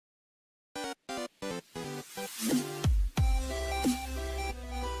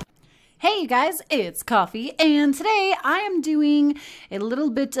Hey you guys, it's Coffee, and today I am doing a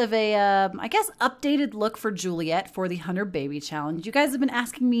little bit of a, I guess, updated look for Juliet for the 100 Baby Challenge. You guys have been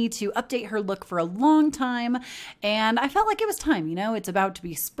asking me to update her look for a long time, and I felt like it was time, you know? It's about to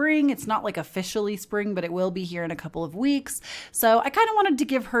be spring. It's not like officially spring, but it will be here in a couple of weeks. So I kind of wanted to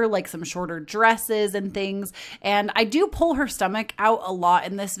give her like some shorter dresses and things, and I do pull her stomach out a lot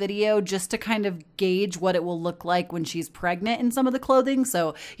in this video just to kind of gauge what it will look like when she's pregnant in some of the clothing.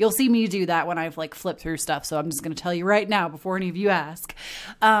 So you'll see me do that when I've like flipped through stuff. So I'm just going to tell you right now before any of you ask.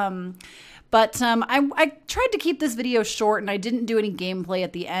 I tried to keep this video short and I didn't do any gameplay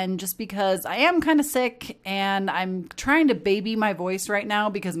at the end just because I am kind of sick and I'm trying to baby my voice right now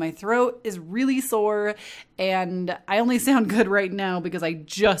because my throat is really sore and I only sound good right now because I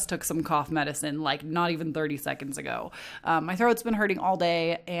just took some cough medicine like not even 30 seconds ago. My throat's been hurting all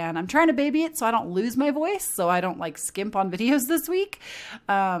day and I'm trying to baby it so I don't lose my voice, so I don't like skimp on videos this week.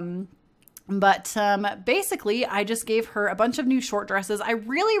 Basically, I just gave her a bunch of new short dresses. I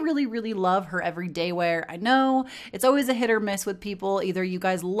really love her everyday wear. I know it's always a hit or miss with people. Either you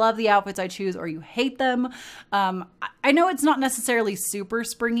guys love the outfits I choose or you hate them. I know it's not necessarily super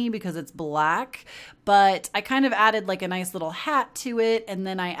springy because it's black, but I kind of added like a nice little hat to it. And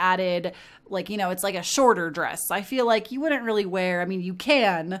then I added like, you know, it's like a shorter dress. I feel like you wouldn't really wear, I mean, you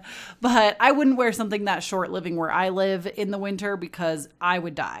can, but I wouldn't wear something that short living where I live in the winter because I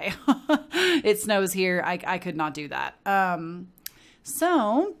would die. It snows here. I could not do that.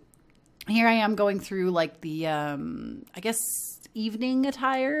 So here I am going through like the, I guess, evening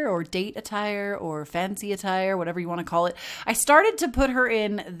attire or date attire or fancy attire, whatever you want to call it. I started to put her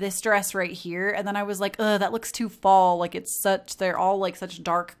in this dress right here, and then I was like, ugh, that looks too fall. Like it's such, they're all like such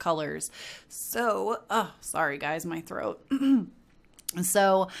dark colors. So, oh, sorry guys, my throat.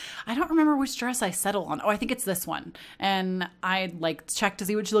 So I don't remember which dress I settled on. Oh, I think it's this one. And I like checked to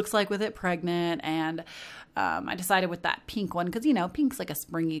see what she looks like with it pregnant. And I decided with that pink one because, you know, pink's like a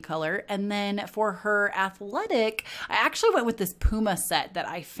springy color. And then for her athletic, I actually went with this Puma set that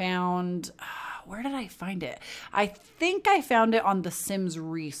I found. Where did I find it? I think I found it on the Sims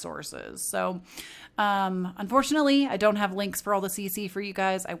resources. So unfortunately, I don't have links for all the CC for you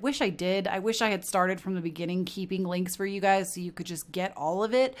guys. I wish I did. I wish I had started from the beginning keeping links for you guys so you could just get all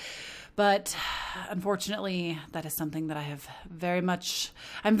of it. But unfortunately, that is something that I have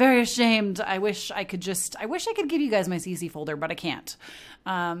I'm very ashamed. I wish I could give you guys my CC folder, but I can't.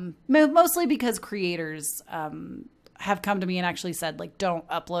 Mostly because creators, have come to me and actually said, like, don't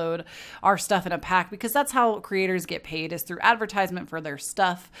upload our stuff in a pack because that's how creators get paid, is through advertisement for their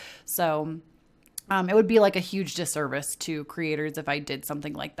stuff. So it would be like a huge disservice to creators if I did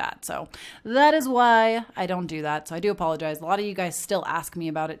something like that. So that is why I don't do that. So I do apologize. A lot of you guys still ask me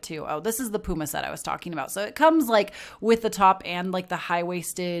about it too. Oh, this is the Puma set I was talking about. So it comes like with the top and like the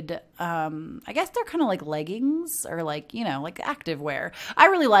high-waisted, I guess they're kind of like leggings or like, you know, like active wear. I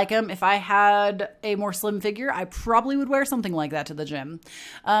really like them. If I had a more slim figure, I probably would wear something like that to the gym.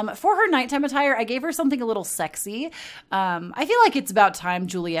 For her nighttime attire, I gave her something a little sexy. I feel like it's about time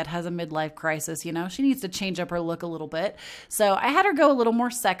Juliet has a midlife crisis, you know? She needs to change up her look a little bit. So I had her go a little more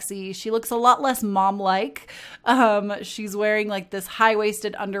sexy. She looks a lot less mom-like. She's wearing like this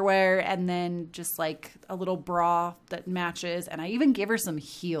high-waisted underwear and then just like a little bra that matches. And I even gave her some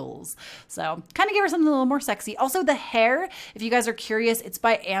heels. So kind of gave her something a little more sexy. Also the hair, if you guys are curious, it's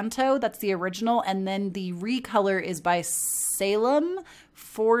by Anto. That's the original. And then the recolor is by Asylum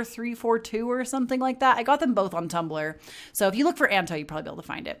 4342 or something like that. I got them both on Tumblr. So if you look for Anto, you'll probably be able to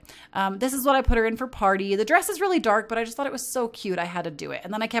find it. This is what I put her in for party. The dress is really dark, but I just thought it was so cute. I had to do it.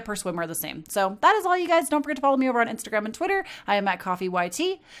 And then I kept her swimwear the same. So that is all, you guys. Don't forget to follow me over on Instagram and Twitter. I am at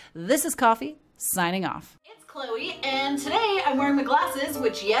KoffeeYT. This is Coffee, signing off. Chloe, and today I'm wearing my glasses,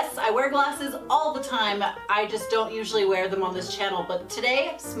 which yes, I wear glasses all the time. I just don't usually wear them on this channel, but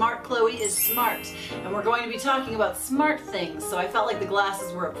today, Smart Chloe is smart, and we're going to be talking about smart things, so I felt like the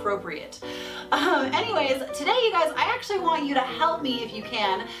glasses were appropriate. Anyways, today, you guys, I actually want you to help me, if you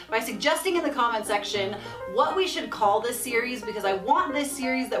can, by suggesting in the comment section what we should call this series, because I want this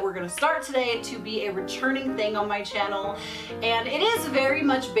series that we're going to start today to be a returning thing on my channel, and it is very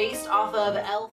much based off of